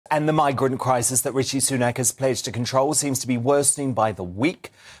And the migrant crisis that Rishi Sunak has pledged to control seems to be worsening by the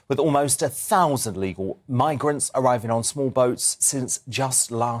week, with almost 1,000 legal migrants arriving on small boats since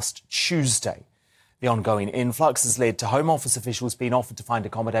just last Tuesday. The ongoing influx has led to Home Office officials being offered to find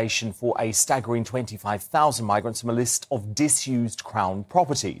accommodation for a staggering 25,000 migrants from a list of disused Crown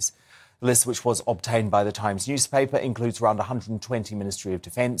properties. The list, which was obtained by the Times newspaper, includes around 120 Ministry of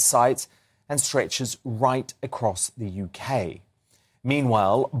Defence sites and stretches right across the UK.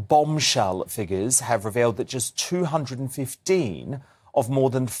 Meanwhile, bombshell figures have revealed that just 215 of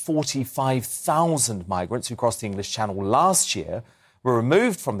more than 45,000 migrants who crossed the English Channel last year were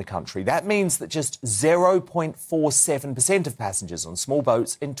removed from the country. That means that just 0.47% of passengers on small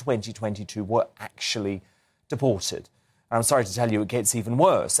boats in 2022 were actually deported. And I'm sorry to tell you, it gets even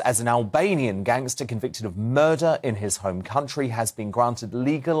worse, as an Albanian gangster convicted of murder in his home country has been granted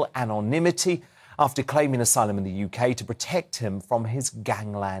legal anonymity after claiming asylum in the UK to protect him from his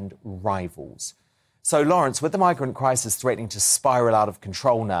gangland rivals. So, Laurence, with the migrant crisis threatening to spiral out of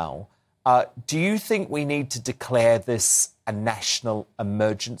control now, do you think we need to declare this a national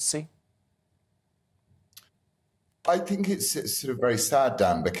emergency? I think it's sort of very sad,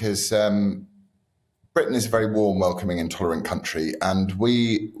 Dan, because Britain is a very warm, welcoming and tolerant country, and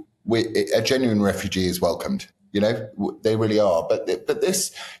a genuine refugee is welcomed. You know, they really are. But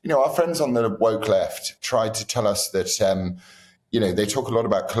this, you know, our friends on the woke left tried to tell us that, you know, they talk a lot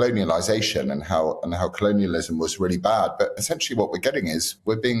about colonialisation and how colonialism was really bad. But essentially what we're getting is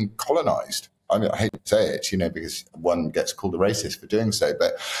we're being colonised. I mean, I hate to say it, you know, because one gets called a racist for doing so.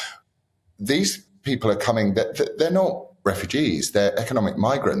 But these people are coming, they're not refugees, they're economic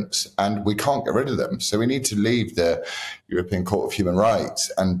migrants, and we can't get rid of them. So we need to leave the European Court of Human Rights,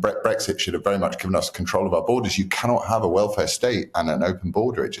 and Brexit should have very much given us control of our borders. You cannot have a welfare state and an open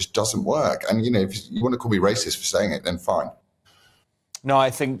border. It just doesn't work. And, you know, if you want to call me racist for saying it, then fine. No, I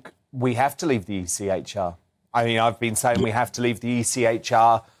think we have to leave the ECHR. I mean, I've been saying we have to leave the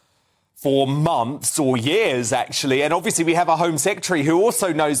ECHR for months or years, actually. And obviously we have a Home Secretary who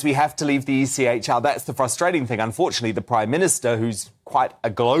also knows we have to leave the ECHR. That's the frustrating thing. Unfortunately, the Prime Minister, who's quite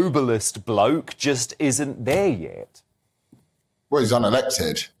a globalist bloke, just isn't there yet. Well, he's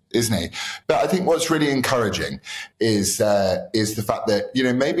unelected, isn't he? But I think what's really encouraging is the fact that, you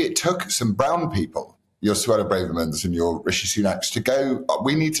know, maybe it took some brown people, your Suella Bravermans and your Rishi Sunaks, to go,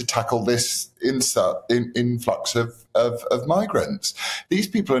 we need to tackle this influx of migrants. These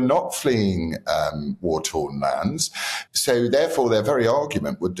people are not fleeing war-torn lands. So therefore, their very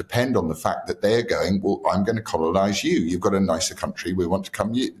argument would depend on the fact that they're going, well, I'm going to colonise you. You've got a nicer country. We want to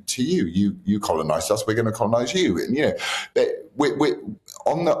come to you. You colonised us. We're going to colonise you. And, you know, we're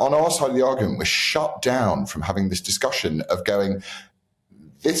on our side of the argument, we're shut down from having this discussion of going,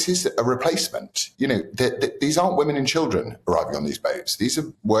 this is a replacement. You know, these aren't women and children arriving on these boats. These are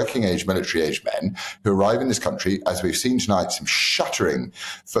working-age, military-age men who arrive in this country, as we've seen tonight, some shattering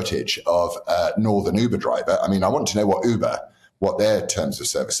footage of a northern Uber driver. I mean, I want to know what their terms of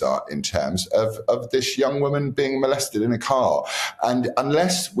service are in terms of this young woman being molested in a car. And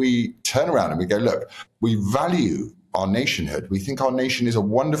unless we turn around and we go, look, we value our nationhood. We think our nation is a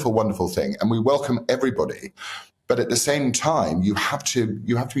wonderful, wonderful thing, and we welcome everybody. But at the same time, you have to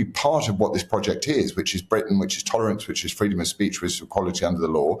be part of what this project is, which is Britain, which is tolerance, which is freedom of speech, which is equality under the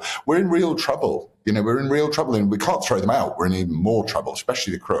law. We're in real trouble. You know, we're in real trouble, and we can't throw them out. We're in even more trouble,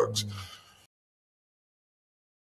 especially the crooks.